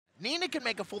Nina can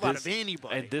make a fool out of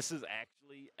anybody. And this is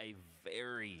actually a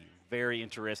very, very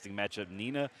interesting matchup.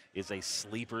 Nina is a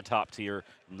sleeper top tier.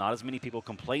 Not as many people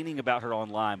complaining about her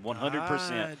online.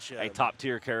 100% a top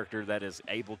tier character that is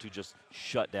able to just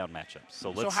shut down matchups. So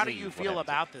let's see. So how do you feel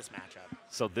about this matchup?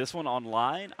 So this one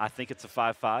online, I think it's a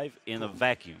 5-5 in a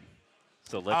vacuum.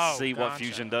 So let's see what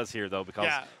Fusion does here, though,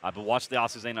 because I've watched the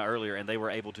Azucena earlier, and they were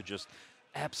able to just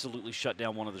absolutely shut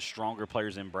down one of the stronger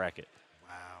players in bracket.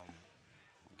 Wow.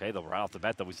 Okay, though, right off the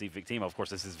bat, though, we see Victeemo. Of course,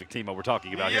 this is Victeemo we're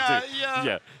talking about here, too.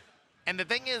 Yeah. And the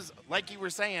thing is, like you were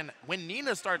saying, when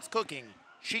Nina starts cooking,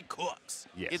 she cooks.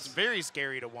 Yes. It's very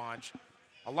scary to watch.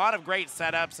 A lot of great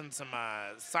setups and some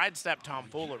sidestep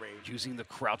tomfoolery. Using the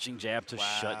crouching jab to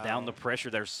shut down the pressure.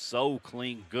 They're so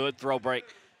clean. Good throw break.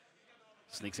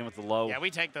 Sneaks in with the low. Yeah, we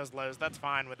take those lows. That's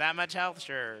fine. With that much health,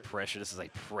 sure. Pressure. This is a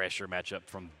pressure matchup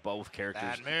from both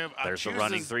characters. That move. There's the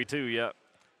running 3-2, yep.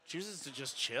 Chooses to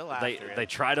just chill after it. They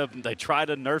try to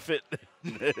nerf it.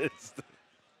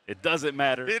 It doesn't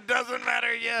matter. It doesn't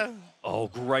matter, yeah. Oh,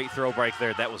 great throw break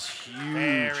there. That was huge.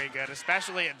 Very good,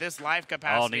 especially at this life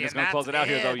capacity. Oh, Nina's going to close it out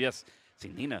here, though, yes. See,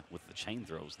 Nina with the chain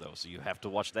throws, though, so you have to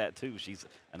watch that, too. She's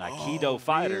an Aikido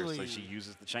fighter, so she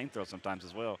uses the chain throw sometimes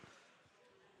as well.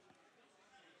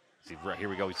 See, right here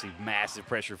we go. We see massive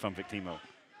pressure from Victeemo.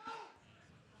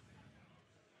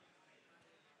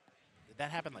 Did that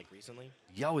happen, like, recently?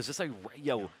 Yo, is this a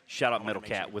shout out Metal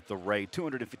Cat with the raid.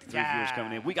 253 viewers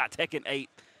coming in. We got Tekken 8,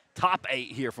 top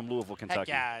 8 here from Louisville,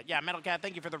 Kentucky. Heck yeah, Metal Cat,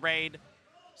 thank you for the raid.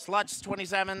 Slutch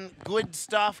 27, good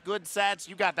stuff, good sets.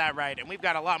 You got that right, and we've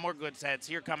got a lot more good sets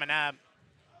here coming up.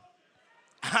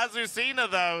 Azucena,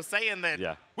 though, saying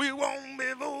that we won't be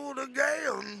fooled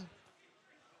again.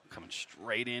 Coming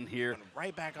straight in here. Going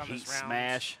right back on this round.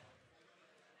 Smash.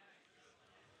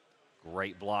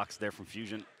 Great blocks there from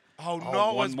Fusion. Oh,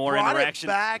 no, one more interaction.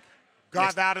 Back.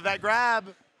 Got out of that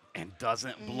grab. And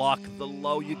doesn't block the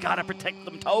low. You got to protect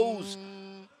them toes.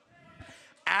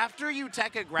 After you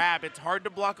take a grab, it's hard to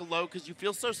block a low because you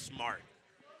feel so smart.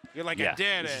 You're like, I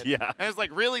did it. Yeah. And it's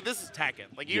like, really, this is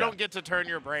Tekken. Like, you don't get to turn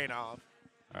your brain off.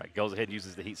 All right, goes ahead and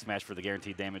uses the heat smash for the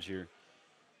guaranteed damage here.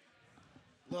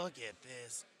 Look at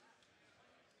this.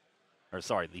 Or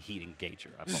sorry, the heat engager.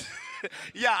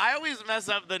 Yeah, I always mess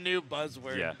up the new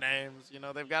buzzword names. You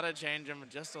know, they've got to change them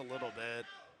just a little bit.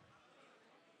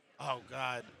 Oh,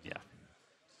 God. Yeah.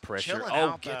 Pressure. Chilling Oh,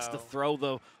 out, gets though. the throw,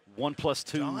 though.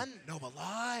 1+2. Done? No,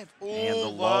 alive. Ooh, And the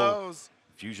lows. low.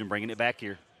 Fusion bringing it back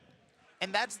here.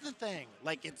 And that's the thing.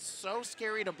 Like, it's so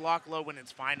scary to block low when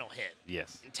it's final hit.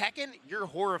 Yes. In Tekken, you're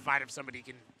horrified if somebody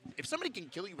can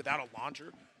kill you without a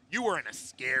launcher, you are in a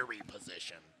scary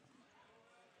position.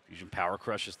 Fusion power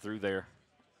crushes through there.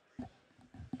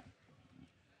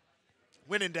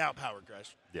 When in doubt, power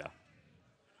crush. Yeah.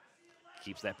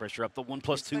 Keeps that pressure up. The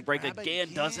 1+2 break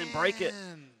again. Doesn't break it.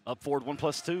 Up forward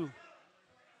 1+2.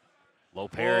 Low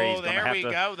parry. He's going to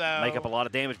have to make up a lot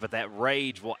of damage, but that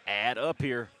rage will add up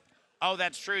here. Oh,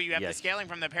 that's true. You have the scaling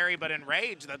from the parry, but in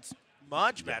rage, that's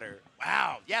much better.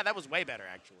 Wow. Yeah, that was way better,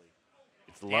 actually.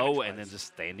 It's low and then just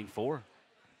standing 4.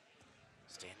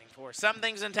 Standing 4. Some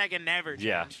things in Tekken never change.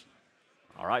 Yeah.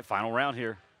 All right, final round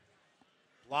here.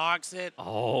 Blocks it.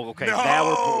 Oh, okay. No!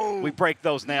 Now we break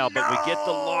those now, but we get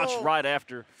the launch right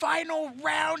after. Final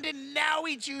round, and now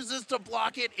he chooses to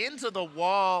block it into the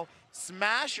wall.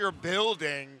 Smash your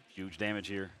building. Huge damage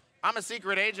here. I'm a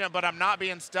secret agent, but I'm not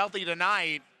being stealthy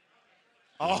tonight.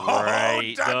 Oh,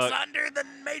 great ducks under the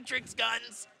Matrix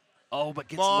guns. Oh, but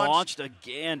gets launched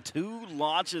again. 2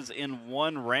 launches in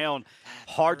 1 round.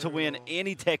 Hard to win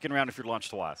any Tekken round if you're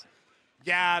launched twice.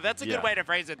 Yeah, that's a good way to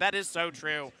phrase it. That is so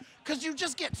true. Because you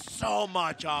just get so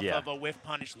much off of a whiff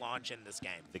punish launch in this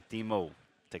game. Victeemo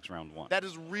takes round 1. That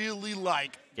is really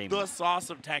like the sauce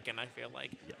of Tekken, I feel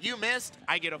like. Yeah. You missed,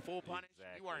 I get a full punish.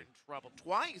 Exactly. You are in trouble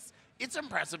twice. It's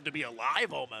impressive to be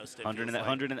alive almost.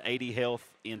 180 health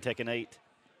in Tekken 8.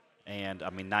 And, I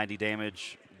mean, 90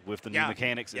 damage with the new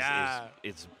mechanics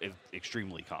is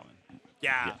extremely common.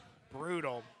 Yeah,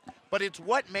 brutal. But it's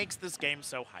what makes this game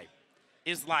so hype.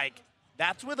 Is like,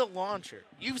 that's with a launcher.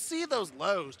 You see those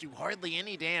lows do hardly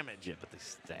any damage. Yeah, but they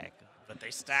stack up. But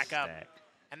they stack up.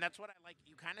 And that's what I like.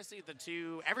 You kind of see the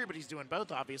two. Everybody's doing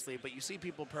both, obviously, but you see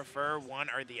people prefer one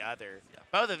or the other. Yeah.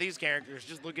 Both of these characters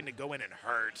just looking to go in and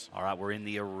hurt. All right, we're in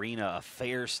the arena. A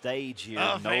fair stage here.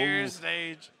 Fair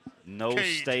stage. No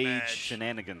stage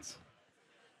shenanigans.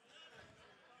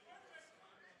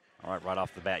 All right, right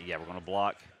off the bat, we're going to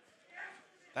block.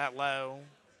 That low.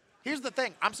 Here's the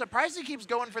thing. I'm surprised he keeps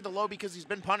going for the low because he's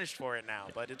been punished for it now,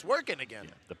 but it's working again.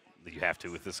 Yeah, you have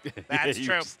to with this game. That's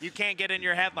true. You can't get in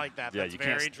your head like that. That's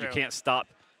very true. You can't stop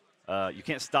You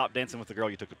can't stop dancing with the girl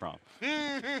you took to prom.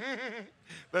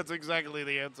 That's exactly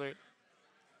the answer.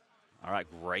 All right,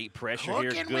 great pressure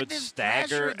Cooking here. with Good this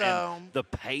stagger. pressure, though. And the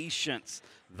patience,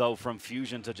 though, from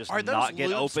Fusion to just Are those not get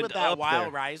loops opened with that up while there.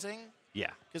 rising?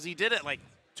 Yeah. Because he did it like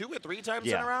 2 or 3 times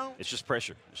in Yeah. a row? It's just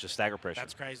pressure. It's just stagger pressure.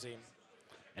 That's crazy.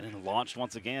 And then launched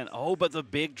once again. Oh, but the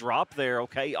big drop there.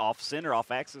 Okay, off center, off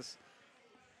axis.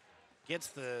 Gets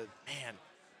the, man,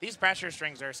 these pressure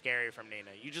strings are scary from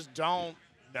Nina. You just don't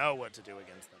know what to do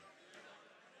against them.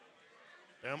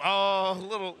 Boom. Oh, a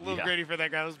little gritty for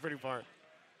that guy. That was pretty far.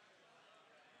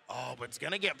 Oh, but it's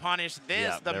going to get punished.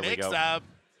 The mix-up.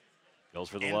 Goes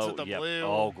for the into low. the Yep. blue.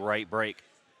 Oh, great break.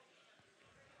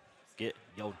 Get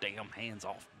your damn hands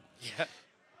off. Yeah.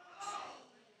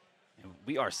 And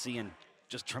we are seeing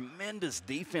just tremendous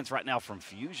defense right now from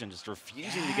Fusion, just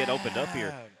refusing to get opened up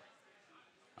here.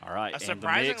 All right, A and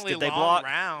surprisingly the mix, did they long block?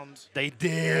 round. They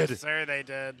did. Yes, sir, they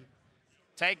did.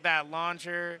 Take that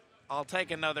launcher. I'll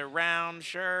take another round,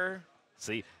 sure.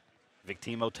 See,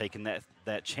 Victeemo taking that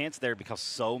chance there because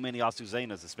so many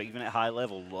Azucenas, even at high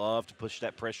level, love to push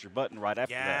that pressure button right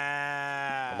after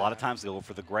that. A lot of times they'll go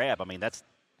for the grab. I mean,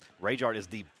 Rage Art is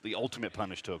the ultimate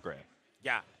punish to a grab.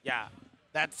 Yeah.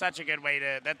 That's such a good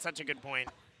that's such a good point.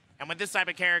 And with this type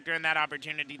of character and that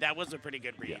opportunity, that was a pretty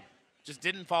good read. Yeah. Just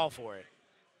didn't fall for it.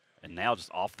 And now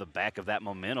just off the back of that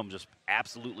momentum, just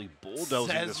absolutely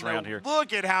bulldozing this round here.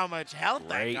 Look at how much health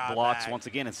Great that got blocks back. once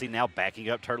again. And see now backing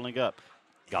up, turtling up.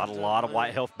 Got a lot of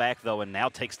white health back, though, and now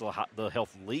takes the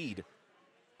health lead.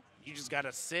 You just got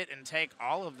to sit and take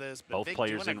all of this. But Both Vic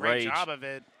players doing in a great rage. job of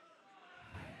it.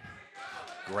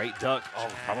 Great duck. Oh,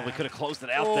 probably could have closed it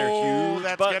out there. Huge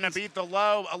That's buttons. going to beat the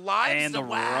low. Alive. And the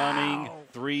running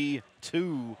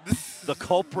 3-2. The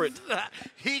culprit.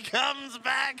 He comes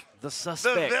back. The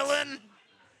suspect. The villain.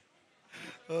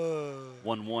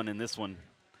 1-1 in this one.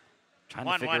 Trying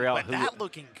to 1-1, figure out but who. that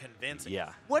looking convincing.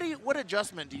 Yeah. What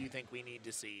adjustment do you think we need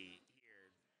to see here?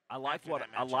 I like after what that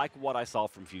I matchup? like what I saw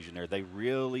from Fusion there. They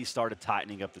really started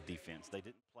tightening up the defense. They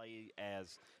didn't play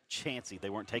as chancy. They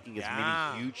weren't taking as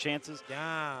many huge chances.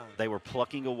 Yeah. They were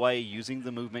plucking away, using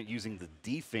the movement, using the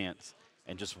defense,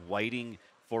 and just waiting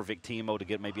for Victeemo to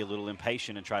get maybe a little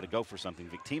impatient and try to go for something.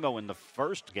 Victeemo in the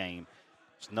first game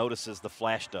just notices the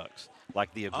flash ducks,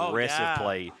 like the aggressive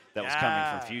play that was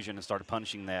coming from Fusion, and started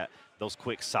punishing those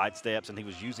quick sidesteps, and he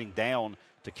was using down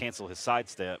to cancel his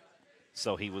sidestep,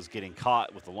 so he was getting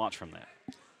caught with the launch from that.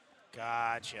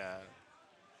 Gotcha.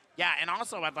 Yeah, and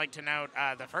also I'd like to note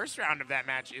the first round of that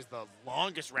match is the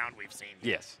longest round we've seen.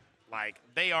 Yes. Like,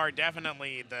 they are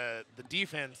definitely, the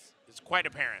defense is quite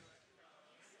apparent.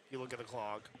 If you look at the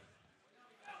clock.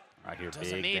 Right here, Doesn't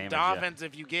big need damage. offense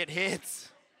if you get hits.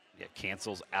 Yeah,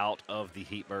 cancels out of the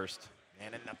heat burst.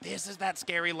 And this is that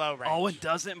scary low range. Oh, it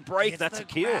doesn't break. That's a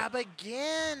kill. Grab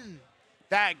again.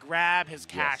 That grab has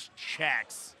cashed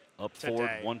checks. Up forward,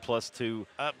 1+2.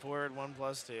 Up forward,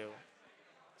 1+2.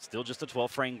 Still just a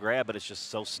 12-frame grab, but it's just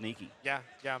so sneaky. Yeah.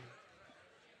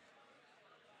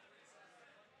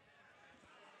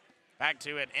 Back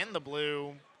to it in the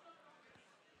blue.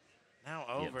 Now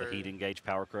over. Yeah, the heat engage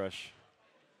power crush.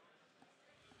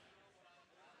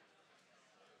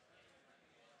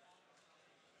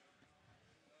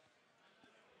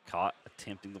 Caught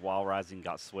attempting the wall rising,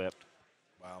 got swept.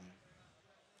 Wow.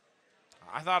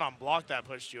 I thought on block that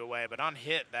pushed you away, but on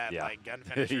hit that like gun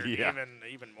finisher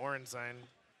even more insane.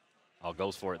 Oh,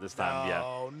 goes for it this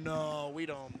time. No, we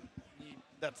don't.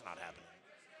 That's not happening.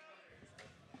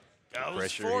 Goes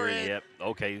Pressure for here. it. Yep.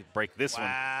 Okay, break this one.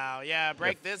 Wow. Yeah,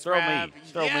 break this. Throw grab. me.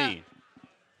 Throw me.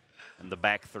 And the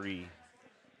back 3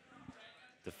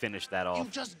 to finish that off. You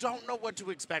just don't know what to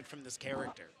expect from this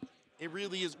character. It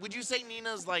really is. Would you say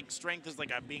Nina's strength is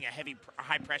being a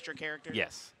high pressure character?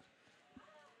 Yes.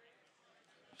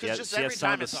 Because She just has every some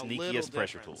time of the it's a little sneakiest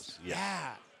pressure difference. tools.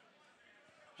 Yeah.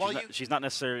 Well, she's not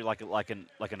necessarily like an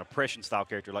oppression style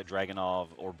character like Dragonov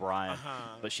or Brian,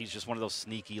 but she's just one of those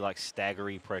sneaky,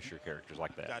 staggery pressure characters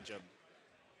like that. Gotcha.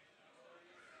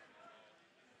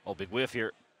 Oh, big whiff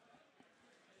here.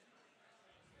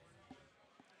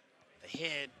 The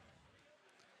hit.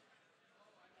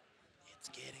 It's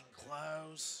getting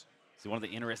close. See, one of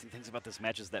the interesting things about this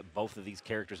match is that both of these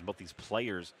characters and both these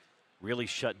players really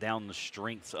shut down the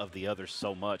strengths of the others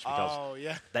so much because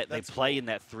they play in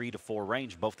that 3 to 4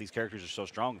 range. Both these characters are so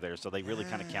strong there, so they really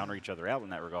kind of counter each other out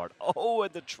in that regard. Oh,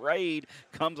 and the trade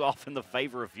comes off in the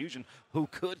favor of Fusion, who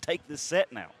could take this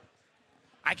set now.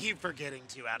 I keep forgetting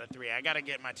 2 out of 3. I got to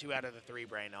get my 2 out of the 3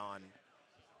 brain on.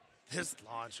 This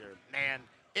launcher, man,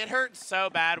 it hurts so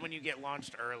bad when you get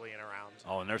launched early in a round.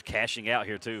 Oh, and there's cashing out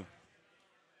here too.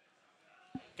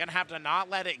 Gonna have to not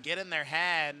let it get in their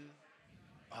head.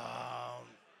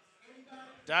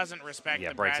 Doesn't respect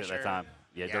the breaks pressure. it that time.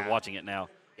 Yeah, they're watching it now.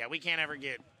 Yeah, we can't ever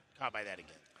get caught by that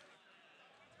again.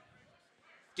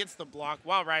 Gets the block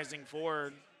while rising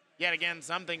forward. Yet again,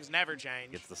 some things never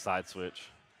change. Gets the side switch.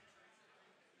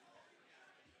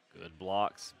 Good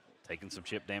blocks. Taking some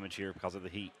chip damage here because of the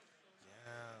heat.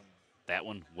 Yeah. That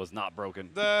one was not broken.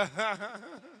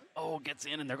 Oh, gets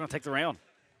in, and they're going to take the round.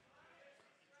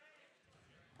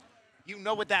 You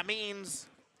know what that means.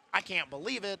 I can't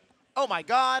believe it. Oh, my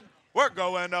God. We're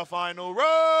going to final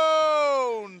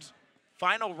round.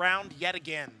 Final round yet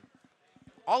again.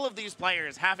 All of these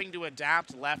players having to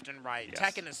adapt left and right. Yes.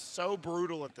 Tekken is so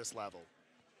brutal at this level.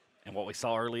 And what we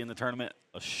saw early in the tournament,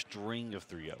 a string of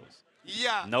 3-0s.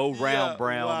 Yeah. No round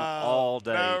brown all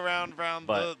day. No round brown,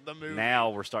 but the movie. now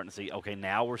we're starting to see, okay,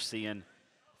 now we're seeing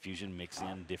Fusion mix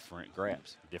in different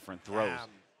grabs, different throws.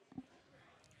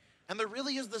 And there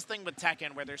really is this thing with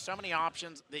Tekken where there's so many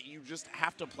options that you just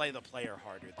have to play the player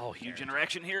harder. Oh, huge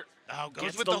interaction here. Oh, goes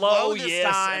Gets with the the low, low this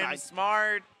yes, time. and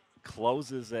Smart.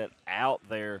 Closes it out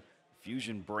there.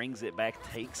 Fusion brings it back,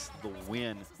 takes the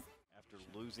win after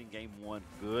losing game 1.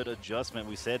 Good adjustment.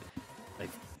 We said they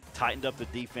tightened up the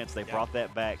defense. They brought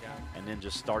that back and then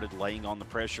just started laying on the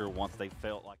pressure once they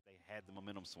felt like they had the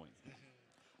momentum swing.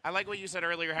 I like what you said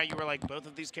earlier, how you were like both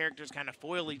of these characters kind of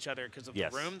foil each other because of the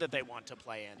room that they want to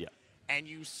play in. Yeah. And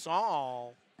you saw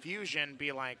Fusion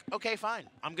be like, okay, fine,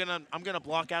 I'm gonna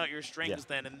block out your strings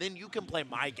then, and then you can play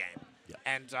my game. Yeah.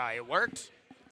 And it worked.